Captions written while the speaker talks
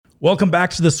Welcome back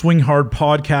to the Swing Hard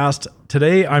podcast.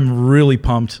 Today, I'm really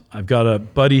pumped. I've got a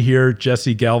buddy here,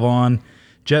 Jesse Galvon.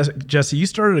 Jesse, you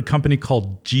started a company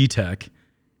called G-Tech.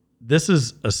 This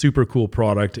is a super cool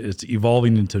product. It's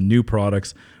evolving into new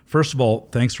products. First of all,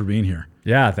 thanks for being here.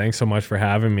 Yeah, thanks so much for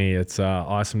having me. It's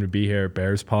awesome to be here at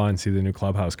Bears Paw and see the new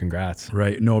clubhouse. Congrats.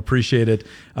 Right. No, appreciate it.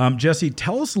 Jesse,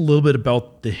 tell us a little bit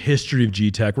about the history of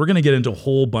G-Tech. We're going to get into a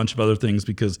whole bunch of other things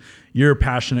because you're a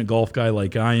passionate golf guy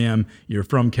like I am. You're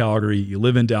from Calgary. You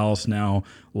live in Dallas now.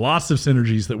 Lots of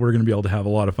synergies that we're going to be able to have a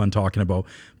lot of fun talking about.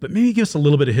 But maybe give us a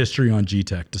little bit of history on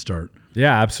G-Tech to start.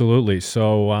 Yeah, absolutely.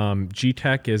 So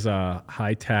G-Tech is a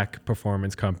high-tech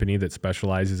performance company that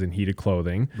specializes in heated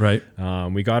clothing. Right.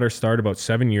 We got our start about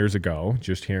 7 years ago,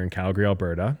 just here in Calgary,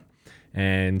 Alberta.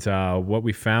 And what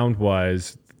we found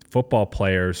was football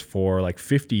players for like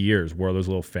 50 years wore those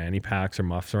little fanny packs or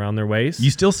muffs around their waist. You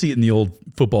still see it in the old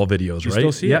football videos, right? You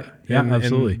still see it. Yeah, and,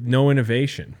 absolutely. And no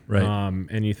innovation. Right.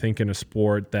 And you think in a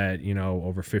sport that,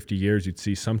 over 50 years, you'd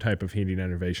see some type of heating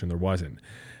innovation. There wasn't.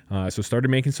 So started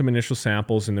making some initial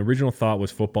samples, and the original thought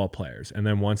was football players. And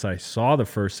then once I saw the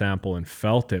first sample and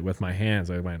felt it with my hands,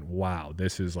 I went, wow,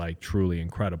 this is like truly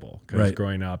incredible. Because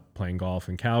growing up playing golf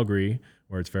in Calgary,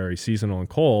 where it's very seasonal and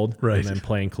cold, and then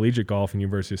playing collegiate golf in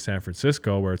University of San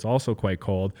Francisco, where it's also quite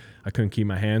cold, I couldn't keep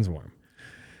my hands warm.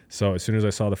 So as soon as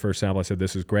I saw the first sample, I said,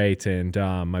 this is great. And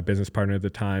my business partner at the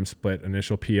time split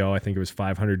initial PO. I think it was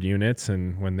 500 units.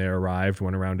 And when they arrived,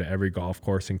 went around to every golf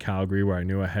course in Calgary where I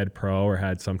knew a head pro or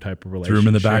had some type of relationship. Threw them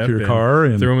in the back of your car.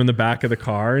 Threw them in the back of the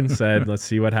car and said, let's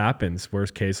see what happens.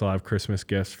 Worst case, I'll have Christmas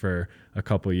gifts for a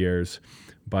couple of years.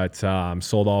 But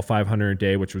sold all 500 a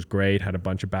day, which was great. Had a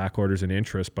bunch of back orders and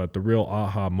interest. But the real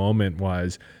aha moment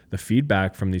was the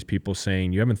feedback from these people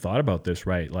saying, you haven't thought about this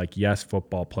right. Like, yes,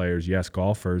 football players, yes,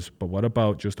 golfers. But what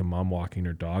about just a mom walking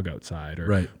her dog outside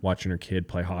or watching her kid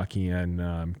play hockey in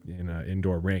an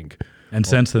indoor rink? And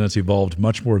since then, it's evolved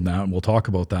much more than that. And we'll talk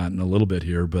about that in a little bit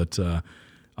here. But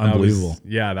unbelievable.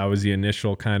 That was the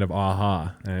initial kind of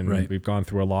aha. And we've gone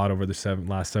through a lot over the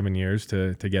last 7 years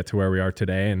to get to where we are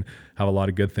today and have a lot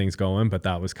of good things going. But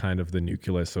that was kind of the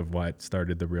nucleus of what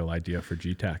started the real idea for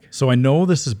G-Tech. So I know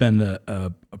this has been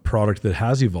a product that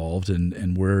has evolved,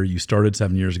 and where you started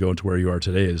 7 years ago to where you are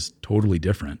today is totally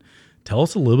different. Tell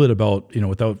us a little bit about,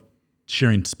 without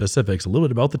sharing specifics, a little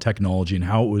bit about the technology and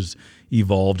how it was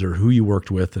evolved or who you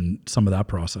worked with and some of that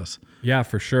process. Yeah,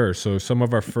 for sure. So some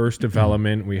of our first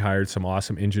development, we hired some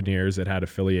awesome engineers that had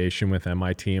affiliation with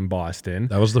MIT in Boston.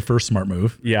 That was the first smart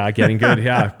move. Yeah, getting good.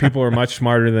 Yeah, people were much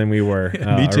smarter than we were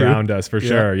around us, for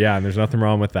sure. Yeah, and there's nothing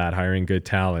wrong with that, hiring good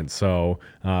talent. So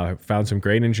found some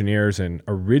great engineers, and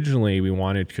originally we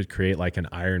wanted to create like an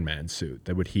Iron Man suit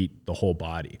that would heat the whole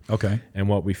body. Okay. And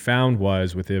what we found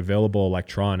was with the available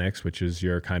electronics, which is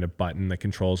your kind of button that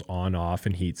controls on, off,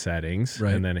 and heat settings,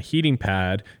 and then a heating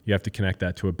pad, you have to connect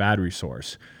that to a battery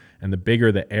source. And the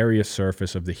bigger the area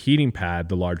surface of the heating pad,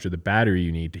 the larger the battery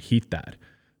you need to heat that.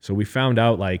 So we found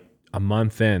out like a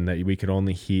month in that we could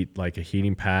only heat like a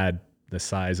heating pad the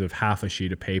size of half a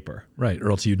sheet of paper. Right, or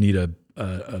else you'd need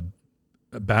a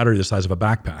battery the size of a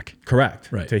backpack. Correct,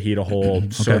 to heat a whole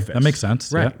surface. That makes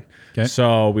sense. Right. Yeah. Okay.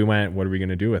 So we went, what are we going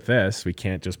to do with this? We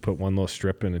can't just put one little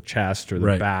strip in the chest or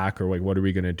the back, or like, what are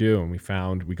we going to do? And we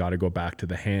found we got to go back to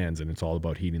the hands, and it's all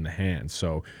about heating the hands.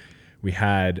 So we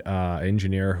had an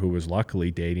engineer who was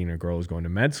luckily dating a girl who was going to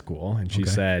med school, and she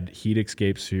said, heat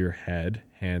escapes to your head,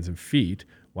 hands, and feet.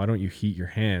 Why don't you heat your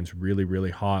hands really,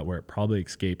 really hot where it probably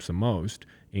escapes the most,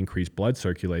 increase blood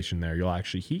circulation there. You'll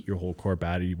actually heat your whole core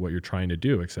body, what you're trying to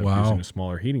do, except using a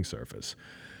smaller heating surface.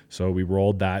 So we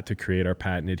rolled that to create our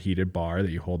patented heated bar that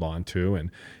you hold on to,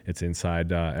 and it's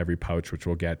inside every pouch, which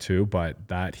we'll get to. But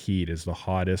that heat is the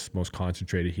hottest, most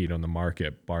concentrated heat on the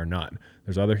market, bar none.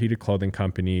 There's other heated clothing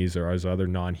companies, there's other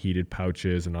non-heated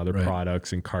pouches and other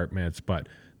products and cart mitts, but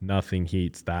nothing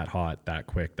heats that hot, that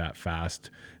quick, that fast.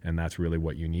 And that's really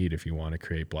what you need if you want to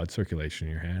create blood circulation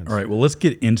in your hands. All right, well, let's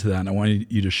get into that. And I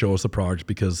want you to show us the product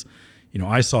because,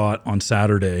 I saw it on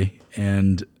Saturday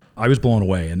and I was blown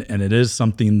away. And it is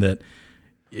something that,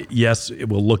 yes, it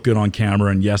will look good on camera,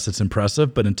 and yes, it's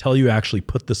impressive, but until you actually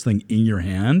put this thing in your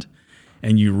hand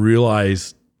and you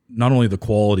realize not only the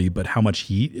quality, but how much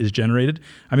heat is generated.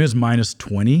 I mean, it was minus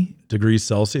 20 degrees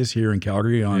Celsius here in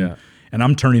Calgary and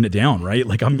I'm turning it down, right?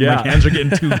 Like my hands are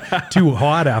getting too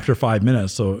hot after 5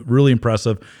 minutes. So really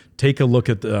impressive. take a look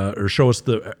at or show us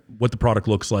what the product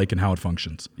looks like and how it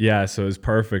functions. Yeah, so it was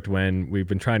perfect when we've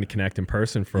been trying to connect in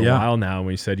person for a while now. And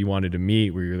when you said you wanted to meet,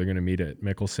 we were either going to meet at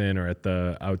Mickelson or at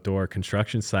the outdoor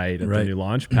construction site at the new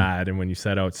launch pad. And when you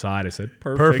said outside, I said,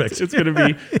 perfect. It's going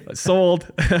to be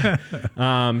sold.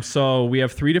 So we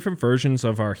have 3 different versions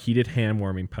of our heated hand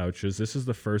warming pouches. This is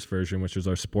the first version, which is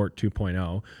our Sport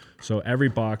 2.0. So every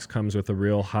box comes with a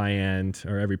real high-end,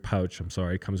 or every pouch, I'm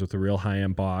sorry, comes with a real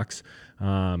high-end box.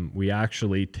 We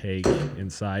actually take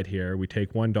inside here, we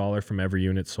take $1 from every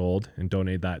unit sold and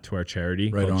donate that to our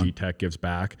charity called G-Tech Gives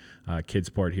Back.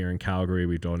 Kidsport here in Calgary,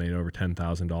 we donate over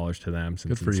 $10,000 to them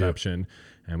since inception.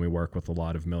 And we work with a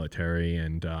lot of military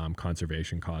and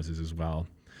conservation causes as well.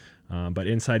 But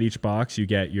inside each box, you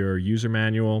get your user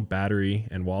manual, battery,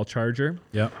 and wall charger.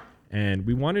 Yep. And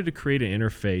we wanted to create an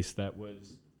interface that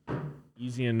was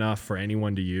easy enough for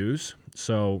anyone to use.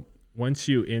 So once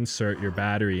you insert your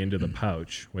battery into the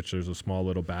pouch, which there's a small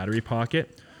little battery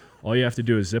pocket, all you have to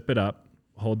do is zip it up,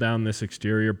 hold down this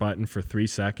exterior button for 3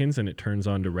 seconds, and it turns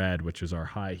on to red, which is our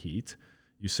high heat.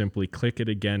 You simply click it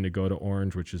again to go to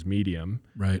orange, which is medium,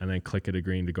 and then click it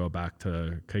again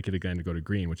to go to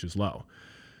green, which is low.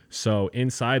 So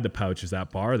inside the pouch is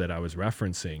that bar that I was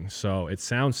referencing. So it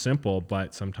sounds simple,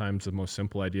 but sometimes the most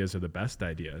simple ideas are the best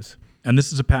ideas. And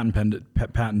this is a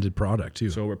patented product too.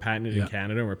 So we're patented in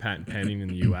Canada and we're patent pending in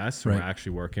the US. We're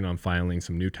actually working on filing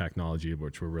some new technology,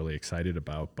 which we're really excited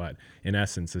about. But in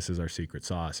essence, this is our secret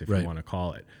sauce, if you want to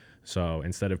call it. So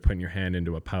instead of putting your hand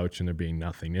into a pouch and there being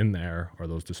nothing in there, or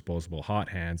those disposable hot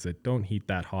hands that don't heat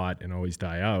that hot and always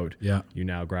die out, you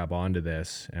now grab onto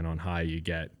this, and on high you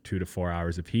get 2 to 4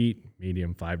 hours of heat,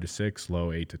 medium 5 to 6,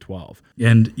 low 8 to 12.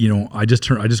 And I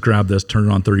just grabbed this, turned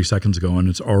it on 30 seconds ago, and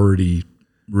it's already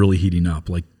really heating up.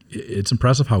 Like, it's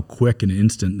impressive how quick and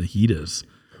instant the heat is.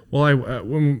 Well,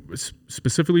 when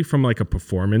specifically from like a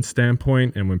performance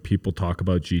standpoint, and when people talk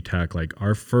about G-Tech, like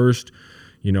our first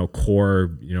core,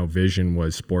 vision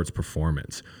was sports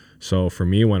performance. So for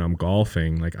me, when I'm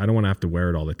golfing, like I don't want to have to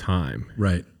wear it all the time.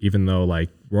 Right. Even though like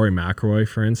Rory McIlroy,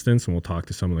 for instance, and we'll talk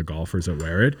to some of the golfers that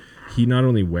wear it, he not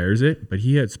only wears it, but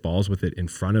he hits balls with it in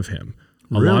front of him.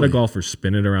 A lot of golfers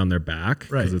spin it around their back.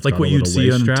 Right. It's like what you'd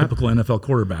see on a typical NFL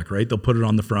quarterback, right? They'll put it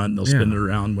on the front and they'll spin it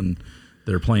around when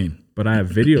they're playing. But I have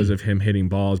videos of him hitting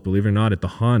balls, believe it or not, at the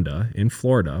Honda in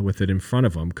Florida with it in front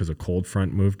of him because a cold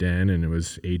front moved in and it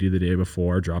was 80 the day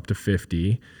before, dropped to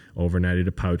 50, overnighted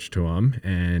a pouch to him,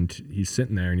 and he's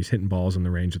sitting there and he's hitting balls on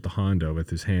the range at the Honda with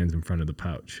his hands in front of the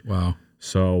pouch. Wow.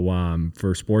 So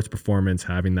for sports performance,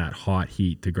 having that hot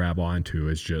heat to grab onto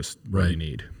is just what you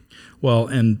need. Well,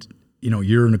 and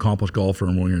you're an accomplished golfer,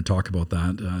 and we're going to talk about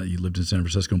that. You lived in San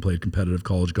Francisco and played competitive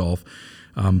college golf.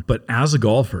 But as a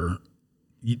golfer,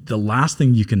 the last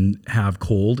thing you can have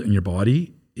cold in your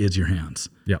body is your hands.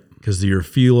 Yep. Because your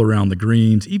feel around the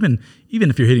greens, even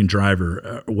if you're hitting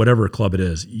driver or whatever club it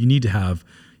is, you need to have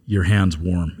your hands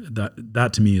warm.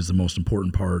 That to me is the most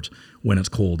important part when it's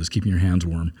cold, is keeping your hands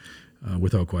warm.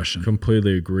 Without question.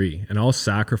 Completely agree. And I'll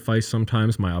sacrifice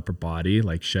sometimes my upper body,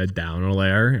 like shed down a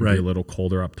layer and be a little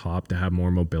colder up top to have more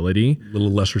mobility. A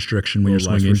little less restriction when you're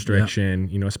swinging. Less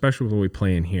restriction, especially when we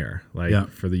play in here. Like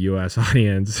for the U.S.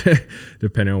 audience,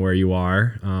 depending on where you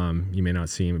are, you may not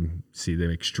see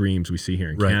the extremes we see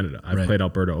here in Canada. I've played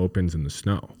Alberta Opens in the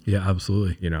snow. Yeah,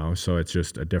 absolutely. So it's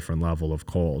just a different level of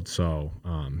cold. So,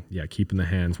 keeping the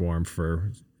hands warm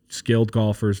for skilled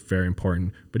golfers, very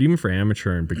important, but even for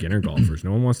amateur and beginner golfers,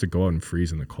 no one wants to go out and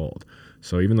freeze in the cold.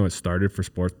 So even though it started for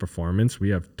sports performance, we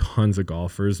have tons of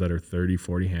golfers that are 30,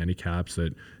 40 handicaps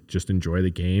that just enjoy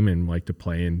the game and like to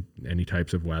play in any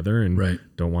types of weather and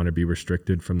don't want to be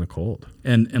restricted from the cold.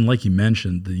 And like you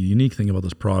mentioned, the unique thing about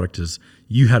this product is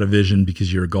you had a vision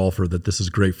because you're a golfer that this is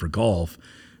great for golf,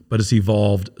 but it's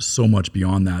evolved so much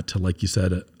beyond that to, like you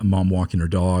said, a mom walking her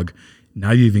dog.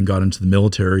 Now you even got into the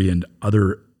military and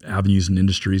other avenues and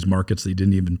industries, markets that you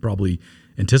didn't even probably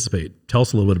anticipate. Tell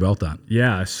us a little bit about that.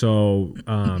 Yeah, so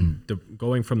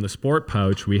going from the sport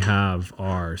pouch, we have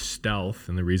our Stealth,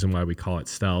 and the reason why we call it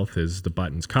Stealth is the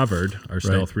button's covered, our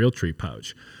Stealth Realtree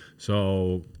pouch.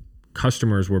 So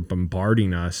customers were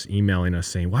bombarding us, emailing us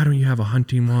saying, why don't you have a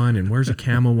hunting one? And where's a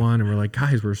camo one? And we're like,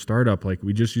 guys, we're a startup. Like,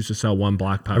 we just used to sell one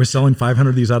black pouch. I was selling 500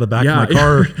 of these out of the back of my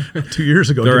car 2 years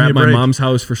ago. They're at my mom's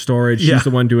house for storage. She's the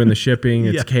one doing the shipping.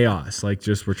 It's chaos. Like,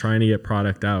 just we're trying to get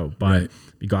product out. But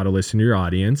you got to listen to your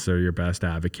audience. They're your best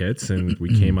advocates. And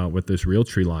we came out with this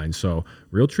Realtree line. So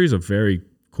Realtree is a very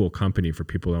cool company for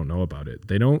people who don't know about it.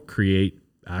 They don't create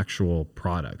actual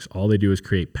products. All they do is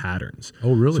create patterns.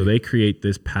 Oh, really? So they create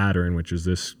this pattern, which is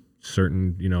this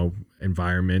certain,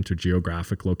 environment or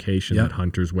geographic location that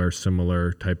hunters wear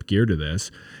similar type gear to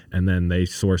this. And then they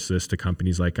source this to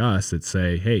companies like us that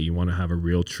say, hey, you want to have a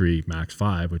Realtree Max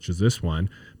 5, which is this one,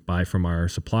 buy from our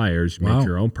suppliers, make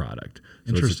your own product.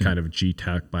 So it's kind of a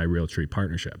G-Tech by Realtree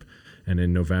partnership. And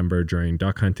in November, during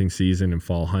duck hunting season and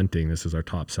fall hunting, this is our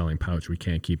top selling pouch. We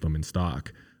can't keep them in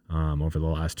stock over the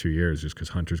last 2 years just because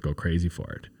hunters go crazy for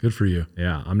it. Good for you.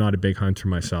 Yeah, I'm not a big hunter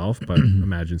myself, but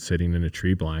imagine sitting in a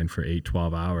tree blind for 8,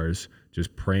 12 hours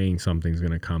just praying something's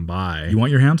going to come by. You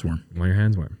want your hands warm. You want your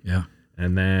hands warm. Yeah.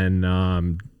 And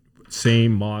then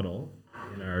same model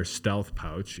in our stealth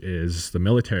pouch is the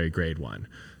military grade one.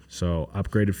 So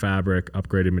upgraded fabric,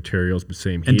 upgraded materials, but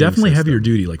same and definitely system. heavier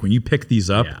duty. Like when you pick these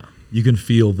up, you can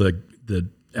feel the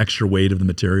extra weight of the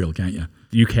material, can't you?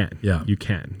 You can. Yeah. You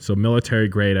can. So military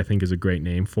grade, I think, is a great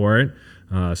name for it.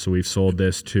 So we've sold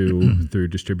this through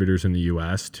distributors in the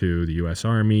U.S. to the U.S.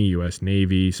 Army, U.S.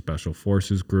 Navy, Special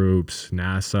Forces groups,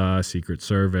 NASA, Secret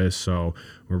Service. So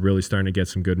we're really starting to get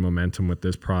some good momentum with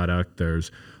this product.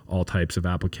 There's all types of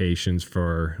applications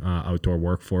for outdoor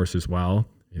workforce as well.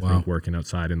 I think working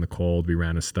outside in the cold, we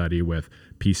ran a study with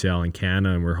PCL in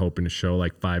Canada, and we're hoping to show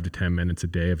like 5 to 10 minutes a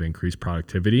day of increased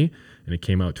productivity. And it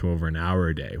came out to over an hour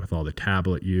a day with all the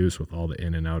tablet use, with all the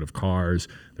in and out of cars.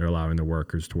 They're allowing the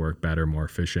workers to work better, more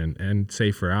efficient, and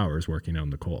safer hours working out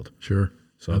in the cold. Sure.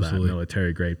 So that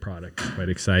military grade product is quite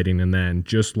exciting. And then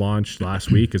just launched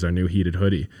last week is our new heated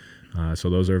hoodie. So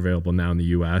those are available now in the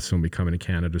U.S. and will be coming to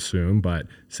Canada soon, but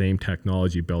same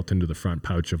technology built into the front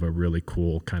pouch of a really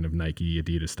cool kind of Nike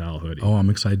Adidas style hoodie. Oh, I'm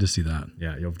excited to see that.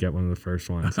 Yeah, you'll get one of the first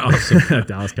ones. Awesome.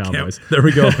 Dallas Cowboys. There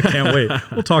we go. I can't wait.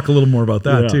 We'll talk a little more about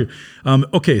that too.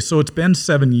 Okay, so it's been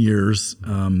 7 years.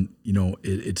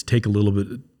 It's take a little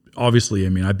bit. Obviously, I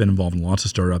mean, I've been involved in lots of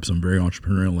startups. I'm very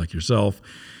entrepreneurial like yourself.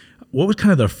 What was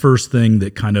kind of the first thing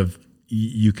that kind of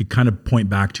you could kind of point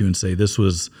back to and say this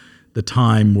was the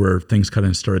time where things kind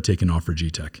of started taking off for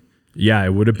G-Tech? Yeah,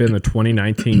 it would have been the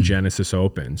 2019 Genesis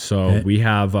Open. So we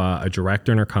have a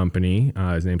director in our company.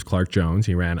 His name's Clark Jones.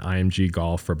 He ran IMG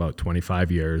Golf for about 25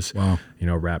 years. Wow.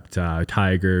 Repped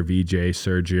Tiger, VJ,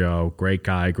 Sergio. Great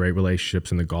guy, great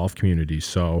relationships in the golf community.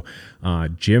 So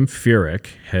Jim Furyk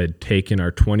had taken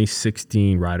our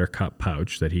 2016 Ryder Cup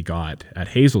pouch that he got at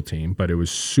Hazeltine, but it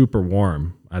was super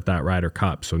warm at that Ryder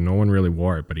Cup, so no one really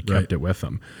wore it, but he kept it with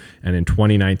him. And in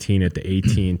 2019 at the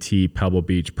AT&T Pebble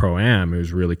Beach Pro-Am, it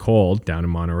was really cold down in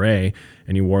Monterey,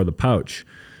 and he wore the pouch.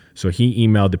 So he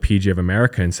emailed the PGA of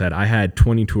America and said, I had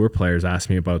 20 tour players ask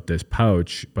me about this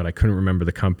pouch, but I couldn't remember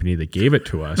the company that gave it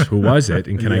to us. Who was it?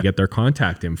 And can I get their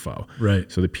contact info? Right.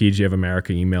 So the PGA of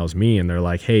America emails me and they're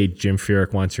like, hey, Jim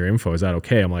Furyk wants your info. Is that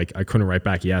okay? I'm like, I couldn't write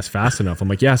back yes fast enough. I'm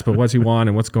like, yes, but what's he want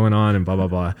and what's going on and blah, blah,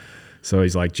 blah. So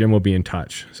he's like, Jim will be in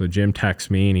touch. So Jim texts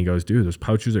me and he goes, dude, those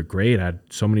pouches are great. I had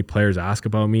so many players ask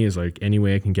about me. Is like, any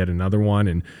way I can get another one.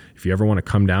 And if you ever want to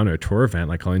come down to a tour event,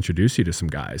 like I'll introduce you to some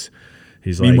guys.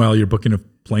 He's Meanwhile, you're booking a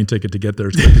plane ticket to get there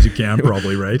as quick as you can,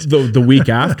 probably, right? The week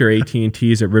after,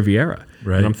 AT&T is at Riviera.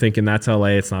 Right. And I'm thinking that's LA.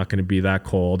 It's not going to be that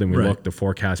cold. And we look, the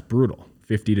forecast brutal.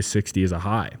 50 to 60 is a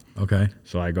high. Okay.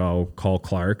 So I go call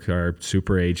Clark, our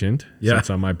super agent,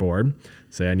 sits on my board,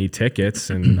 say I need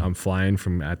tickets, and I'm flying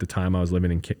from, at the time I was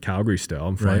living in Calgary still,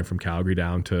 I'm flying from Calgary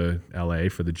down to LA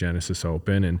for the Genesis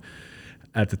Open. And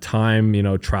at the time,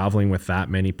 traveling with that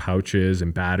many pouches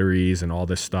and batteries and all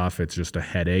this stuff, it's just a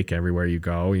headache everywhere you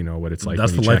go. You know what it's like.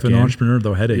 That's the life of an entrepreneur,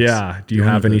 though, headaches. Yeah. Do you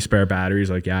have any spare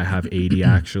batteries? Like, yeah, I have 80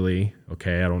 actually.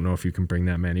 Okay. I don't know if you can bring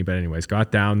that many, but anyways,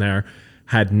 got down there,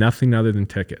 had nothing other than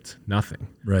tickets, nothing.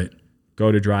 Right.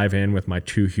 Go to drive in with my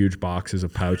 2 huge boxes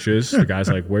of pouches. The guy's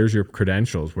like, where's your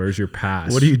credentials? Where's your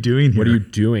pass? What are you doing here? What are you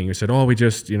doing? He said, we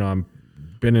just, I'm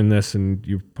been in this, and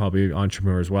you're probably an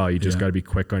entrepreneur as well. You just got to be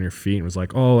quick on your feet. And it was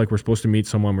like, we're supposed to meet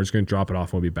someone. We're just going to drop it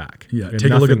off and we'll be back. Yeah.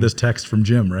 Take a look at this text from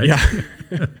Jim, right?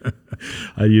 Yeah.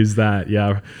 I use that.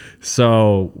 Yeah.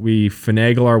 So we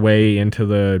finagle our way into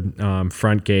the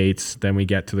front gates. Then we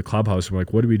get to the clubhouse. And we're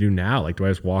like, what do we do now? Like, do I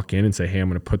just walk in and say, hey, I'm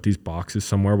going to put these boxes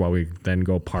somewhere while we then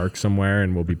go park somewhere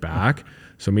and we'll be back?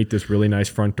 So meet this really nice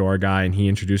front door guy, and he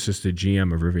introduced us to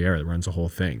GM of Riviera that runs the whole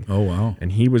thing. Oh, wow.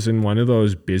 And he was in one of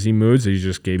those busy moods that he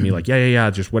just gave me like, yeah,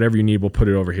 just whatever you need, we'll put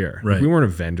it over here. Right. Like, we weren't a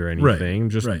vendor or anything.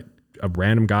 Just a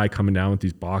random guy coming down with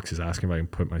these boxes asking if I can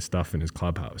put my stuff in his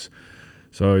clubhouse.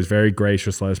 So he was very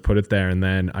gracious, let us put it there. And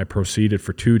then I proceeded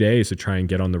for 2 days to try and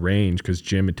get on the range because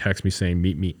Jim had texted me saying,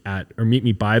 meet me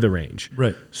by the range.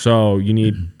 Right. So you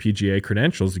need PGA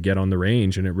credentials to get on the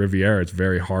range. And at Riviera, it's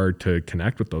very hard to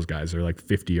connect with those guys. They're like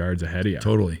 50 yards ahead of you.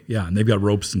 Totally. Yeah. And they've got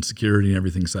ropes and security and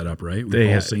everything set up, right?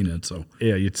 We've all seen it. So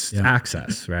yeah, it's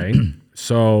access, right?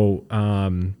 So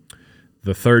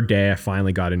the third day, I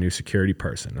finally got a new security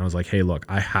person. I was like, hey, look,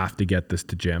 I have to get this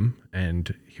to Jim,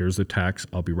 and here's the text.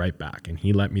 I'll be right back. And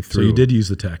he let me through. So you did use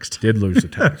the text. Did lose the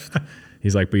text.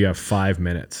 He's like, but you have 5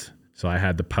 minutes. So I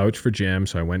had the pouch for Jim.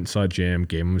 So I went and saw Jim,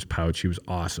 gave him his pouch. He was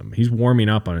awesome. He's warming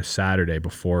up on a Saturday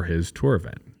before his tour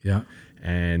event. Yeah.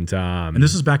 And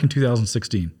this is back in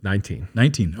 2016. 19.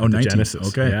 19. Oh, 19. Genesis.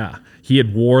 Okay. Yeah. He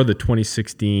had wore the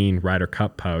 2016 Ryder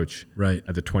Cup pouch right.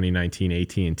 at the 2019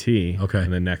 AT&T. Okay.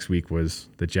 And then next week was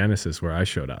the Genesis where I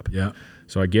showed up. Yeah.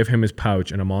 So I give him his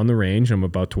pouch, and I'm on the range. I'm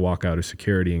about to walk out of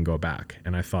security and go back.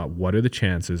 And I thought, what are the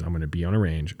chances I'm going to be on a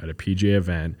range at a PGA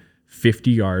event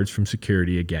 50 yards from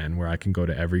security again, where I can go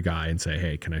to every guy and say,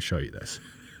 hey, can I show you this?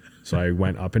 So I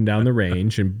went up and down the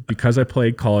range, and because I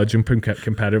played college and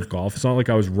competitive golf, it's not like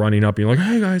I was running up being like,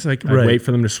 hey guys, like I'd wait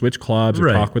for them to switch clubs or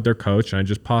talk with their coach, and I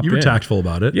just popped in. You were tactful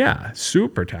about it. Yeah,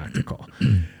 super tactical.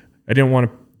 I didn't want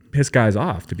to piss guys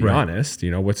off, to be honest. You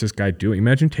know, what's this guy doing?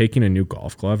 Imagine taking a new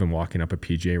golf glove and walking up a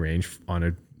PGA range on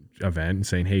a event and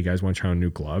saying, hey, you guys want to try a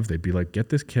new glove? They'd be like, get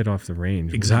this kid off the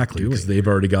range. Exactly, because they've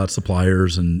already got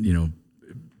suppliers and,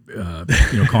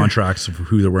 contracts of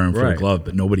who they're wearing for the glove,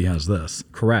 but nobody has this.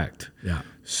 Correct. Yeah.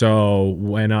 So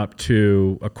went up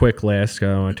to a quick list. I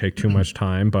don't want to take too much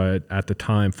time, but at the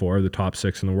time, 4 of the top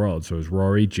 6 in the world. So it was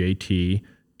Rory, JT,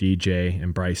 DJ,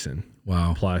 and Bryson.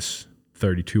 Wow. Plus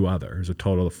 32 others, a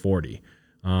total of 40.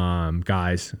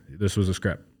 Guys, this was a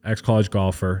script. Ex-college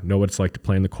golfer, know what it's like to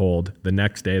play in the cold. The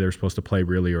next day, they're supposed to play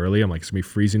really early. I'm like, it's going to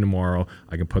be freezing tomorrow.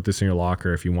 I can put this in your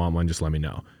locker. If you want one, just let me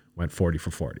know. Went 40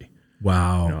 for 40.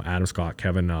 Wow. Adam Scott,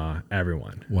 Kevin,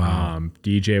 everyone. Wow.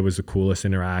 DJ was the coolest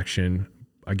interaction.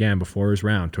 Again, before his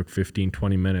round, took 15,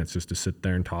 20 minutes just to sit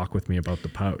there and talk with me about the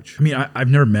pouch. I mean, I've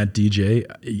never met DJ.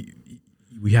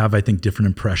 We have, I think, different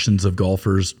impressions of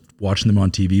golfers watching them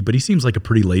on TV, but he seems like a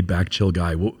pretty laid-back, chill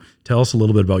guy. Well, tell us a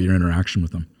little bit about your interaction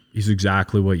with him. He's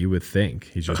exactly what you would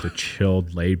think. He's just a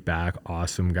chilled, laid-back,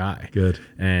 awesome guy. Good.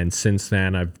 And since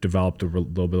then, I've developed a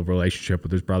little bit of a relationship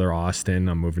with his brother, Austin.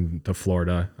 I'm moving to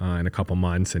Florida in a couple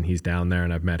months, and he's down there,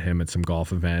 and I've met him at some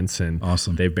golf events, and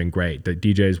awesome. They've been great. The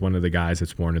DJ is one of the guys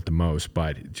that's worn it the most,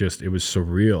 but it was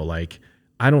surreal. Like,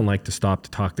 I don't like to stop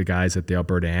to talk to guys at the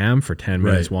Alberta Am for 10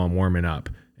 minutes while I'm warming up.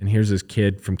 And here's this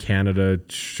kid from Canada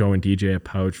showing DJ a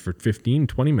pouch for 15,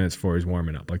 20 minutes before he's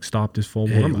warming up. Like, stopped his full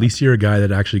warm-up. At least you're a guy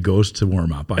that actually goes to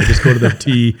warm up. I just go to the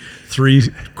tee, 3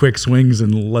 quick swings,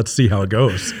 and let's see how it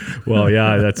goes. Well,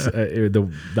 yeah, that's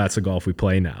the golf we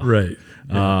play now. Right.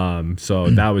 Yeah.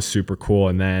 So that was super cool.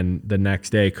 And then the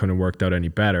next day couldn't have worked out any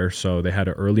better. So they had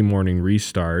an early morning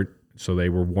restart. So they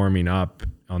were warming up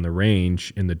on the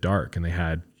range in the dark, and they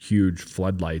had huge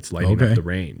floodlights lighting up the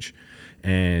range.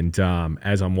 And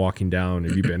as I'm walking down,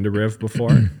 have you been to Riv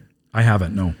before? I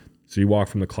haven't, no. So you walk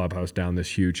from the clubhouse down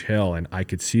this huge hill, and I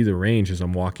could see the range as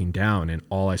I'm walking down, and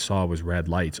all I saw was red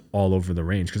lights all over the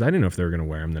range because I didn't know if they were going to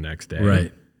wear them the next day.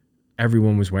 Right.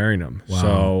 Everyone was wearing them. Wow.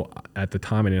 So at the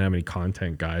time, I didn't have any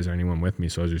content guys or anyone with me,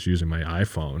 so I was just using my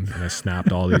iPhone, and I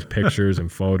snapped all these pictures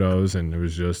and photos, and it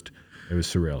was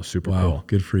surreal, super cool.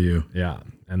 Good for you. Yeah.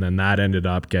 And then that ended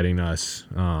up getting us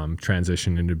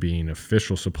transitioned into being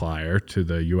official supplier to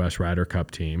the U.S. Ryder Cup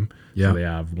team. Yeah. So they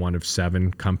have one of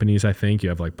 7 companies, I think. You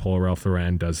have like Paul Ralph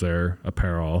Lauren does their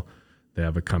apparel. They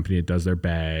have a company that does their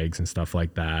bags and stuff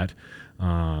like that.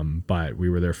 But we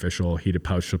were their official heated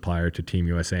pouch supplier to Team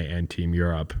USA and Team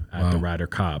Europe at the Ryder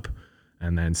Cup.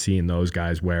 And then seeing those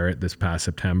guys wear it this past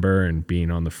September and being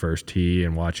on the first tee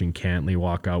and watching Cantley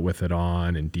walk out with it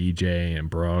on and DJ and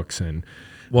Brooks and...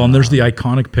 Well, and there's the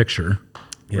iconic picture,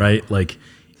 right? Like,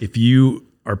 if you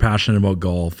are passionate about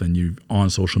golf and you're on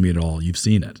social media at all, you've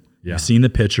seen it. Yeah. You've seen the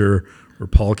picture where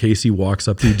Paul Casey walks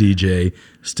up to DJ,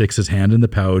 sticks his hand in the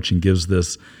pouch, and gives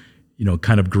this,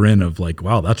 kind of grin of like,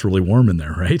 wow, that's really warm in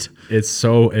there, right? It's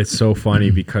so funny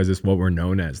because it's what we're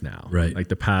known as now. Right. Like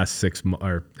the past 6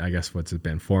 or I guess what's it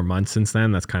been, 4 months since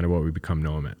then, that's kind of what we become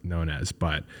known as.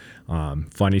 But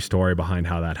funny story behind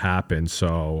how that happened.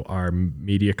 So our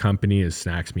media company is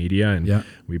Snacks Media, and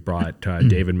we brought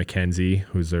David McKenzie,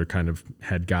 who's their kind of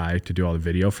head guy, to do all the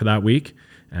video for that week.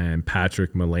 And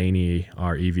Patrick Mullaney,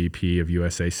 our EVP of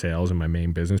USA Sales and my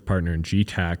main business partner in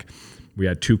G-Tech, we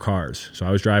had 2 cars. So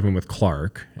I was driving with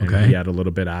Clark, and he had a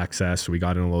little bit access, so we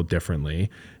got in a little differently.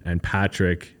 And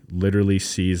Patrick literally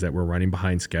sees that we're running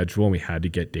behind schedule, and we had to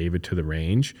get David to the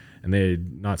range. And they're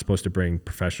not supposed to bring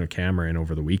professional camera in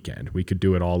over the weekend. We could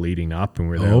do it all leading up, and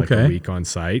we're there like a week on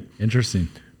site. Interesting.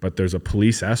 But there's a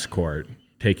police escort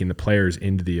taking the players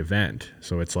into the event.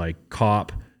 So it's like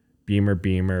cop, Beamer,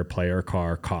 player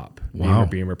car, cop. Wow.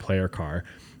 Beamer, player car.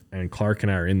 And Clark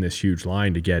and I are in this huge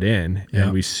line to get in,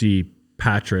 and we see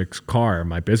Patrick's car,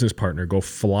 my business partner, go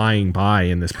flying by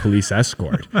in this police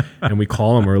escort. And we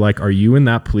call him. We're like, are you in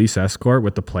that police escort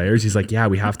with the players? He's like, yeah,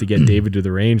 we have to get David to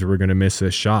the range or we're going to miss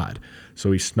this shot.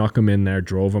 So he snuck him in there,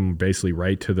 drove him basically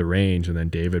right to the range. And then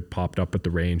David popped up at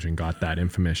the range and got that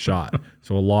infamous shot.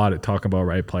 So a lot of talk about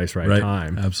right place, right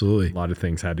time. Absolutely. A lot of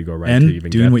things had to go right and to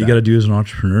even doing get what that. you got to do as an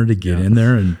entrepreneur to get in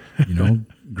there and,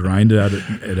 grind it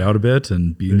out a bit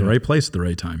and be in the right place at the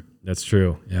right time. That's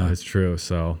true. Yeah. That's true.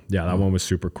 So yeah, that one was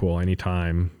super cool.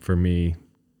 Anytime for me,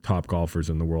 top golfers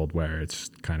in the world wear, it's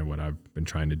kind of what I've been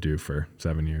trying to do for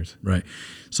 7 years. Right.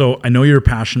 So I know you're a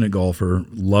passionate golfer,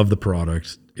 love the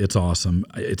product. It's awesome.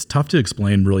 It's tough to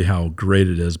explain really how great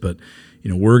it is, but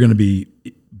we're going to be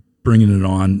bringing it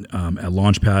on at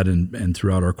Launchpad and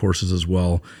throughout our courses as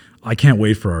well. I can't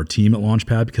wait for our team at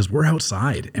Launchpad because we're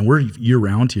outside and we're year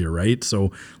round here, right? So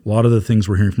a lot of the things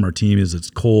we're hearing from our team is it's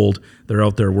cold. They're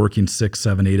out there working 6,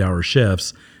 7, 8 hour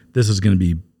shifts. This is going to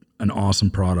be an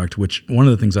awesome product, which one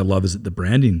of the things I love is the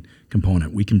branding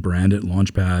component. We can brand it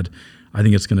Launchpad. I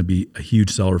think it's going to be a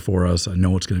huge seller for us. I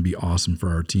know it's going to be awesome for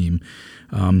our team.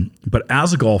 But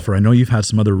as a golfer, I know you've had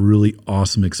some other really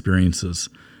awesome experiences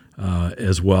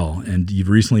as well. And you've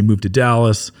recently moved to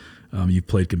Dallas. You've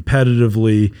played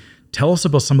competitively. Tell us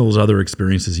about some of those other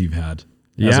experiences you've had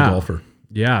as a golfer.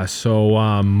 Yeah.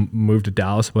 So moved to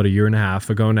Dallas about 1.5 years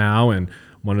ago now. And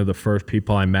one of the first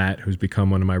people I met who's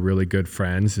become one of my really good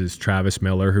friends is Travis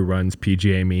Miller, who runs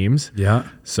PGA Memes. Yeah.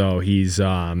 So he's,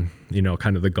 kind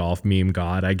of the golf meme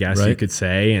god, I guess you could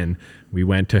say. And we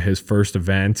went to his first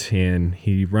event and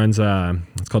he runs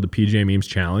it's called the PGA Memes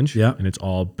Challenge. Yeah. And it's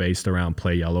all based around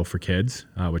Play Yellow for Kids,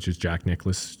 which is Jack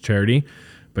Nicklaus' charity.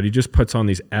 But he just puts on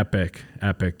these epic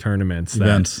tournaments.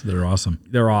 Events. They're awesome.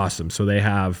 They're awesome. So they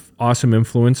have awesome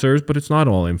influencers, but it's not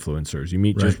all influencers. You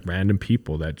meet just random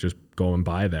people that just go and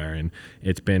buy there. And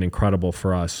it's been incredible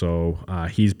for us. So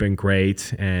he's been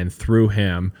great. And through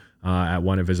him, at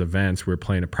one of his events, we were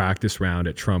playing a practice round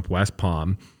at Trump West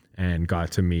Palm and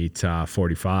got to meet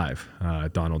 45,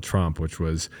 Donald Trump, which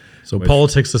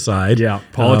politics aside. Yeah,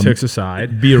 politics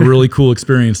aside. Be a really cool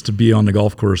experience to be on the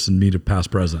golf course and meet a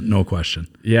past president, no question.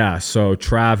 Yeah, so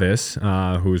Travis,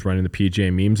 who's running the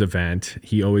PGA Memes event,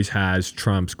 he always has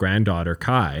Trump's granddaughter,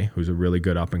 Kai, who's a really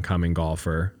good up-and-coming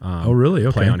golfer.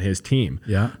 Okay. Play on his team.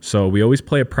 Yeah. So we always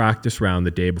play a practice round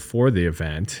the day before the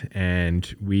event,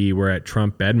 and we were at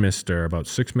Trump Bedminster about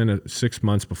 6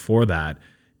 months before that,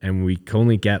 and we could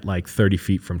only get like 30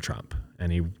 feet from Trump,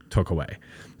 and he took away.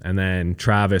 And then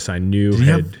Travis, I knew Did he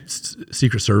have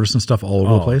Secret Service and stuff all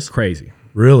over the place? Crazy.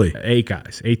 Really? 8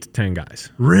 to 10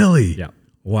 guys. Really? Yeah.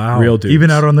 Wow. Real dudes.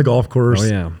 Even out on the golf course. Oh,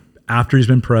 yeah. After he's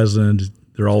been president,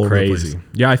 they're all over the place.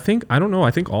 Yeah, I don't know. I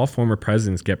think all former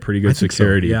presidents get pretty good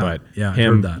security, so. but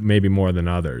him maybe more than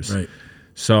others. Right.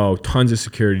 So tons of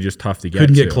security, just tough to get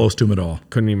Couldn't get close to him at all.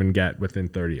 Couldn't even get within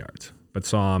 30 yards, but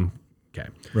saw him. Okay.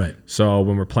 Right. So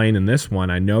when we're playing in this one,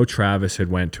 I know Travis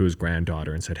had went to his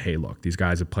granddaughter and said, hey, look, these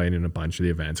guys have played in a bunch of the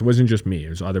events. It wasn't just me. It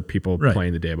was other people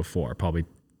playing the day before, probably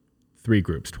 3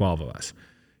 groups, 12 of us.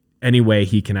 Anyway,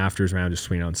 he can, after his round, just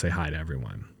swing out and say hi to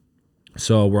everyone.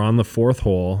 So we're on the 4th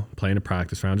hole, playing a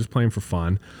practice round, just playing for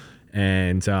fun.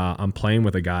 And I'm playing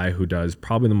with a guy who does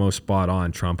probably the most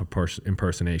spot-on Trump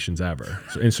impersonations ever.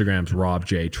 So Instagram's Rob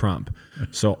J. Trump.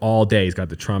 So all day he's got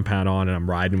the Trump hat on, and I'm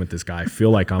riding with this guy. I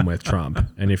feel like I'm with Trump.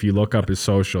 And if you look up his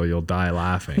social, you'll die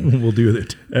laughing. We'll do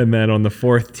it. And then on the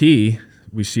 4th tee,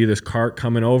 we see this cart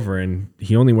coming over, and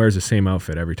he only wears the same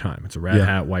outfit every time. It's a red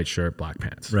hat, white shirt, black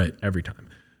pants. Right. Every time.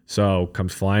 So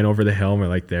comes flying over the hill, and we're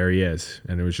like, there he is.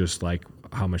 And it was just like,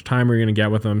 how much time are we going to get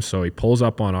with him? So he pulls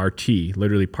up on our tee,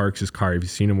 literally parks his car. If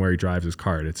you've seen him where he drives his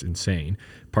car, it's insane.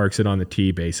 Parks it on the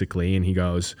tee, basically, and he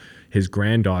goes, his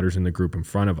granddaughter's in the group in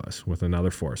front of us with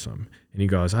another foursome. And he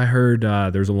goes, I heard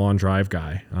there's a lawn drive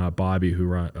guy, Bobby, who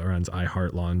runs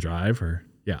iHeart Lawn Drive,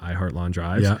 iHeart Lawn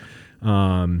Drives.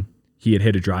 Yeah. He had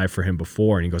hit a drive for him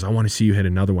before, and he goes, I want to see you hit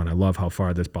another one. I love how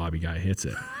far this Bobby guy hits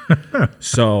it.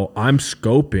 So I'm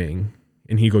scoping,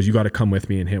 and he goes, you got to come with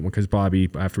me and hit one, because Bobby,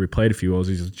 after we played a few holes,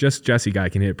 he says, just Jesse guy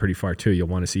can hit pretty far too. You'll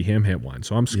want to see him hit one.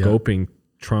 So I'm scoping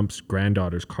Trump's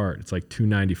granddaughter's cart. It's like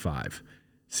 295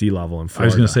 sea level in Florida. I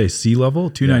was going to say sea level,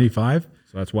 295.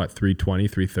 So that's what, 320,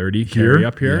 330 carry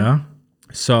up here? Yeah.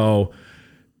 So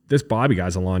this Bobby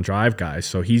guy's a lawn drive guy,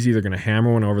 so he's either going to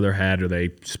hammer one over their head or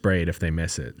they spray it if they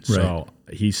miss it. So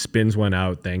he spins one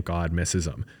out, thank God, misses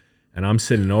them. And I'm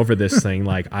sitting over this thing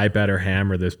like, I better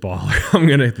hammer this ball. I'm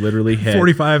going to literally hit.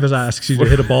 45 asks you to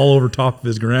hit a ball over top of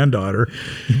his granddaughter.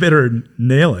 You better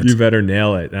nail it. You better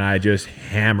nail it. And I just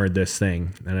hammered this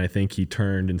thing. And I think he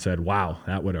turned and said, wow,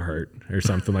 that would have hurt, or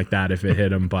something like that if it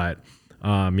hit him. But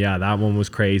Yeah, that one was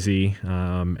crazy.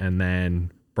 And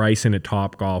then Bryson at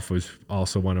Topgolf was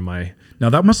also one of my... Now,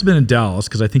 that must have been in Dallas,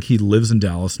 because I think he lives in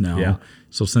Dallas now. Yeah.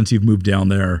 So since you've moved down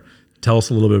there, tell us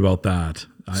a little bit about that.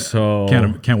 So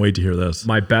can't wait to hear this.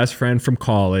 My best friend from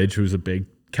college, who's a big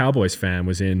Cowboys fan,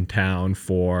 was in town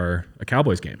for a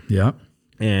Cowboys game. Yeah.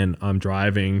 And I'm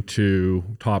driving to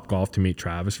Topgolf to meet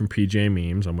Travis from PJ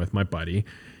Memes. I'm with my buddy.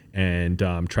 And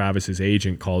Travis's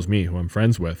agent calls me, who I'm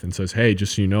friends with, and says, hey,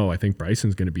 just so you know, I think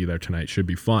Bryson's going to be there tonight. Should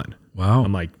be fun. Wow.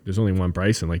 I'm like, there's only one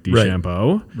Bryson, like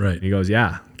DeChambeau. Right. And he goes,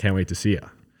 yeah, can't wait to see you.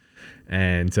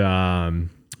 And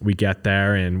we get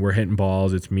there and we're hitting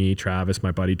balls. It's me, Travis,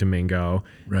 my buddy Domingo.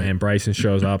 Right. And Bryson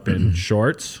shows up in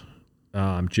shorts,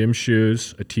 gym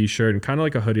shoes, a t-shirt, and kind of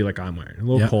like a hoodie like I'm wearing. A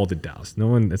little cold in Dallas.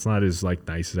 It's not as like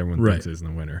nice as everyone thinks it is in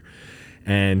the winter.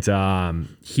 And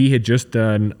he had just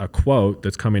done a quote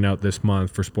that's coming out this month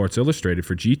for Sports Illustrated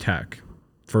for G-Tech.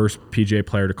 First PGA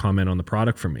player to comment on the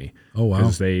product for me. Oh, wow.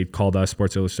 Because they called us,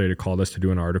 Sports Illustrated called us to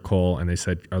do an article, and they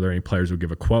said, are there any players who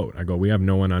give a quote? I go, we have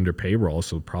no one under payroll,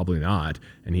 so probably not.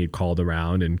 And he had called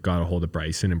around and got a hold of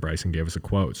Bryson, and Bryson gave us a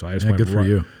quote. So I just went, good for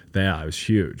you. Yeah, it was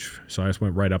huge. So I just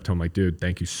went right up to him like, dude,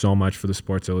 thank you so much for the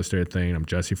Sports Illustrated thing. I'm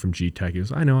Jesse from G-Tech. He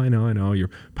goes, I know. Your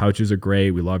pouches are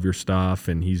great. We love your stuff.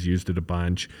 And he's used it a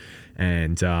bunch.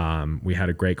 And we had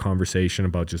a great conversation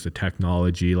about just the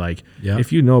technology. Like,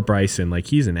 if you know Bryson, like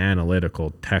he's an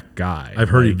analytical tech guy. I've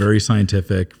heard he's very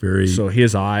scientific, very... So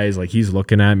his eyes, like he's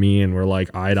looking at me and we're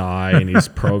like eye to eye and he's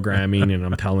programming and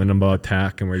I'm telling him about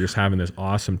tech and we're just having this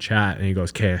awesome chat. And he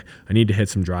goes, okay, I need to hit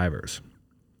some drivers.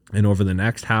 And over the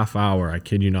next half hour, I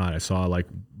kid you not, I saw like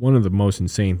one of the most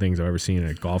insane things I've ever seen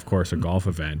at a golf course or golf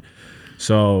event.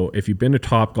 So if you've been to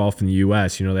Topgolf in the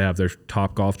U.S., you know, they have their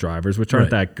Topgolf drivers, which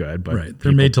aren't that good. But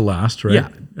they're made to last, right? Yeah.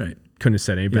 Right. Couldn't have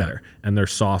said any better. And they're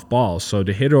soft balls. So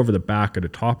to hit over the back of the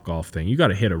Topgolf thing, you got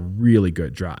to hit a really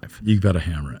good drive. You've got to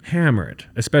hammer it. Hammer it,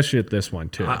 especially at this one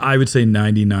too. I would say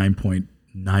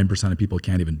 99.9% of people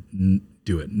can't even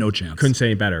do it. No chance. Couldn't say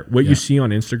any better. What you see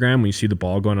on Instagram when you see the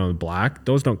ball going on the black,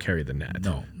 those don't carry the net.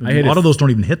 No. A lot of those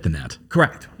don't even hit the net.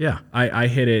 Correct. Yeah. I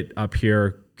hit it up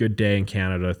here, good day in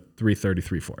Canada, 330,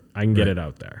 340. I can get it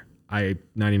out there.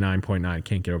 99.9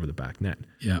 can't get over the back net.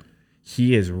 Yeah.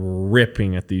 He is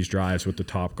ripping at these drives with the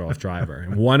Topgolf driver.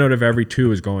 And 1 out of every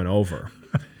 2 is going over.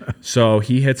 So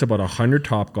he hits about 100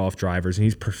 Topgolf drivers and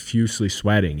he's profusely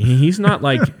sweating. He's not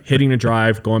like hitting a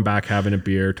drive, going back, having a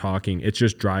beer, talking. It's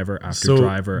just driver after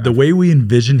driver. The way we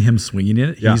envision him swinging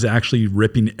it, he's actually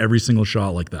ripping every single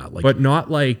shot like that. Like, but not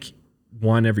like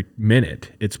one every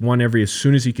minute. It's one every, as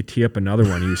soon as he could tee up another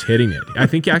one, he was hitting it. I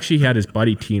think he actually had his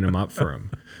buddy teeing him up for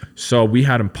him. So we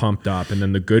had him pumped up, and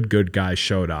then the good guy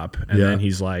showed up, and then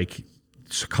he's like,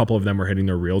 a couple of them were hitting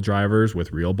their real drivers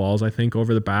with real balls, I think,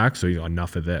 over the back. So he's got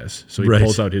enough of this. So he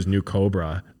pulls out his new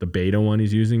Cobra, the beta one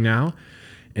he's using now,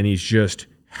 and he's just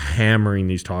hammering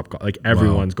these like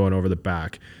everyone's going over the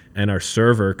back. And our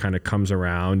server kind of comes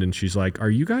around and she's like, are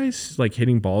you guys like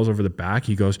hitting balls over the back?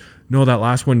 He goes, no, that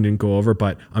last one didn't go over,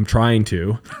 but I'm trying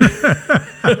to.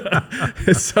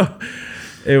 So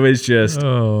it was just,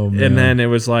 and then it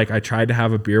was like, I tried to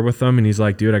have a beer with him and he's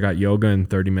like, dude, I got yoga in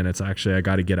 30 minutes. Actually, I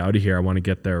got to get out of here. I want to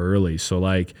get there early. So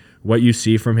like what you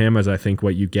see from him is I think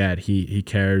what you get. He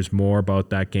cares more about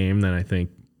that game than I think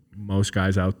most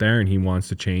guys out there, and he wants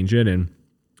to change it. And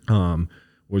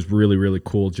was really, really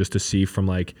cool just to see from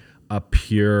like a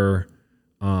pure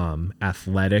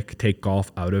athletic, take golf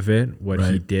out of it, what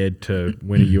he did to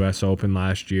win a U.S. Open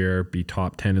last year, be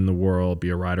top 10 in the world, be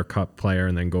a Ryder Cup player,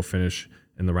 and then go finish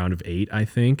in the round of 8, I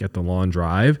think, at the Lawn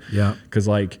Drive. Yeah. Because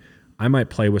like I might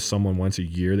play with someone once a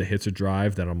year that hits a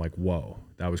drive that I'm like, whoa,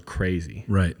 that was crazy.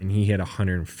 Right. And he hit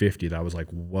 150. That was like,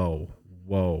 whoa.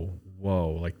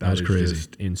 Like that is crazy.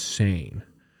 Just insane.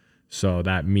 So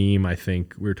that meme, I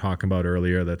think we were talking about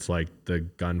earlier, that's like the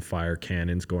gunfire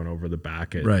cannons going over the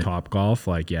back at Topgolf.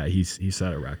 Like, yeah, he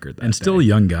set a record that and still a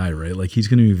young guy, right? Like he's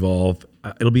going to evolve.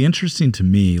 It'll be interesting to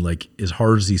me, like as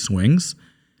hard as he swings,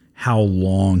 how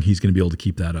long he's going to be able to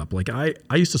keep that up. Like I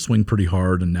used to swing pretty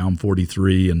hard, and now I'm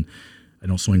 43 and I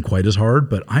don't swing quite as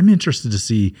hard, but I'm interested to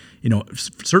see, you know,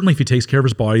 certainly if he takes care of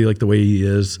his body like the way he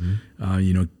is,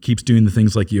 you know, keeps doing the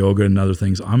things like yoga and other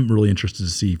things. I'm really interested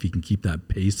to see if he can keep that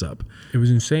pace up. It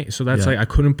was insane. So that's like, I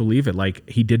couldn't believe it. Like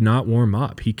he did not warm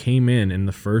up. He came in and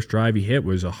the first drive he hit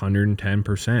was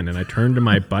 110%. And I turned to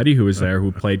my buddy who was there,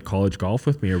 who played college golf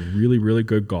with me, a really, really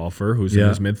good golfer who's in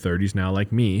his mid 30s now,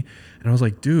 like me. And I was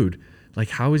like, dude, like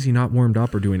how is he not warmed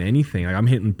up or doing anything? Like I'm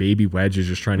hitting baby wedges,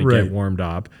 just trying to get warmed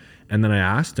up. And then I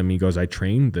asked him, he goes, I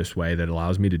trained this way that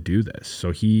allows me to do this.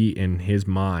 So he, in his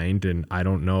mind, and I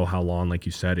don't know how long, like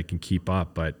you said, it can keep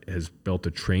up, but has built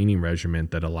a training regimen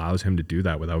that allows him to do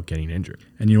that without getting injured.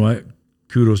 And you know what?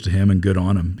 Kudos to him and good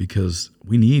on him, because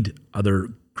we need other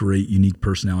great, unique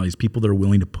personalities, people that are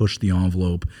willing to push the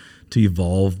envelope to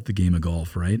evolve the game of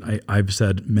golf, right? I've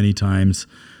said many times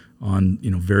on,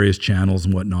 various channels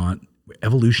and whatnot,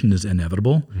 evolution is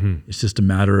inevitable. It's just a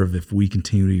matter of if we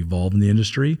continue to evolve in the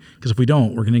industry, because if we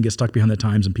don't, we're going to get stuck behind the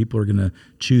times and people are going to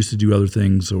choose to do other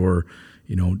things or,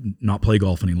 not play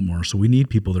golf anymore. So we need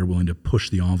people that are willing to push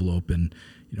the envelope and,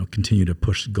 continue to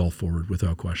push golf forward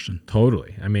without question.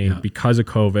 Totally. I mean, because of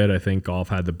COVID, I think golf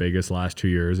had the biggest last 2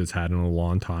 years it's had in a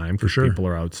long time. For sure. People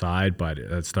are outside, but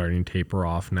it's starting to taper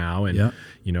off now. And,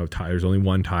 there's only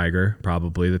one Tiger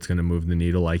probably that's going to move the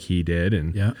needle like he did.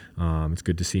 And it's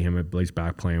good to see him at Blaze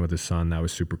back playing with his son. That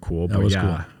was super cool. That was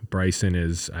cool. Bryson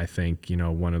is, I think,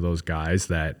 one of those guys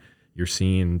that you're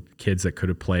seeing kids that could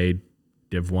have played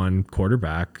Div 1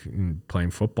 quarterback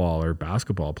playing football or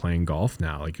basketball, playing golf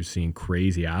now. Like, you're seeing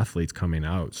crazy athletes coming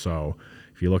out. So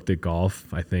if you looked at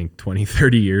golf, I think 20,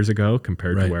 30 years ago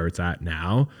compared to where it's at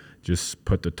now, just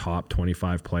put the top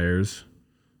 25 players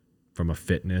from a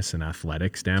fitness and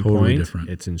athletic standpoint. Totally different.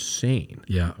 It's insane.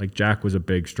 Yeah. Like, Jack was a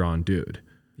big, strong dude.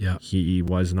 Yeah. He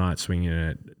was not swinging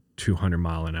at 200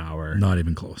 mile an hour. Not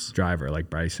even close. Driver like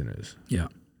Bryson is. Yeah.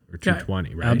 Or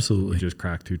 220, right? Absolutely. He just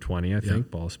cracked 220, I think,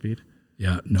 ball speed.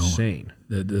 Yeah, no, insane.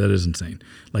 That is insane.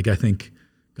 Like, I think,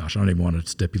 gosh, I don't even want to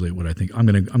stipulate what I think. I'm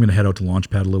gonna head out to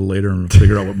Launchpad a little later and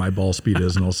figure out what my ball speed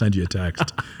is, and I'll send you a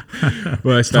text.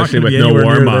 Well, especially with no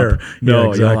warm up. No,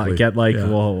 exactly. Get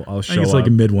well, I'll show I think it's up. like a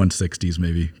mid 160s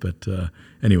maybe. But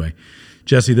anyway,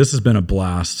 Jesse, this has been a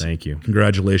blast. Thank you.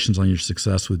 Congratulations on your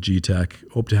success with G-Tech.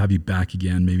 Hope to have you back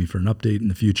again, maybe for an update in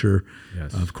the future.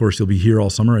 Yes. Of course, you'll be here all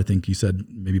summer. I think you said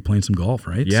maybe playing some golf,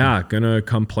 right? Yeah, gonna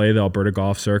come play the Alberta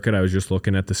golf circuit. I was just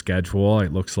looking at the schedule.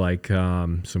 It looks like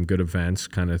some good events,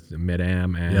 kind of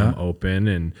mid-am and open.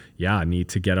 And need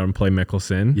to get out and play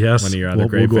Mickelson. Yes, one of your other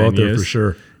great we'll go venues. out there for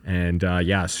sure. And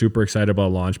super excited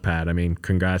about Launchpad. I mean,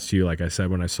 congrats to you. Like I said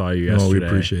when I saw you yesterday, we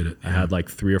appreciate it. I had like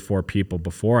 3 or 4 people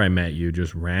before I met you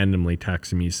just randomly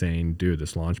texting me saying, dude,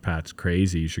 this Launchpad's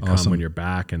crazy. You should come when you're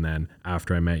back. And then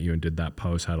after I met you and did that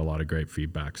post, had a lot of great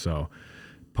feedback. So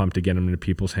pumped to get them into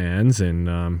people's hands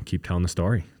and keep telling the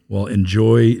story. Well,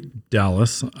 enjoy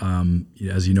Dallas.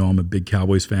 As you know, I'm a big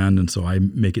Cowboys fan, and so I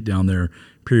make it down there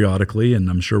periodically, and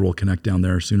I'm sure we'll connect down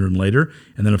there sooner than later.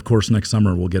 And then, of course, next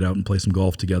summer we'll get out and play some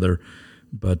golf together.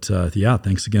 But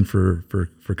thanks again for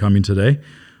coming today.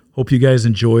 Hope you guys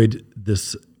enjoyed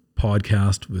this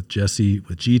podcast with Jesse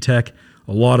with G-Tech.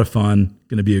 A lot of fun.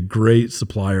 Going to be a great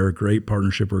supplier, great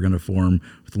partnership we're going to form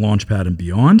with Launchpad and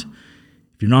beyond.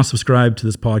 If you're not subscribed to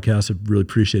this podcast, I'd really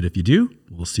appreciate it if you do.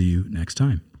 We'll see you next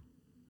time.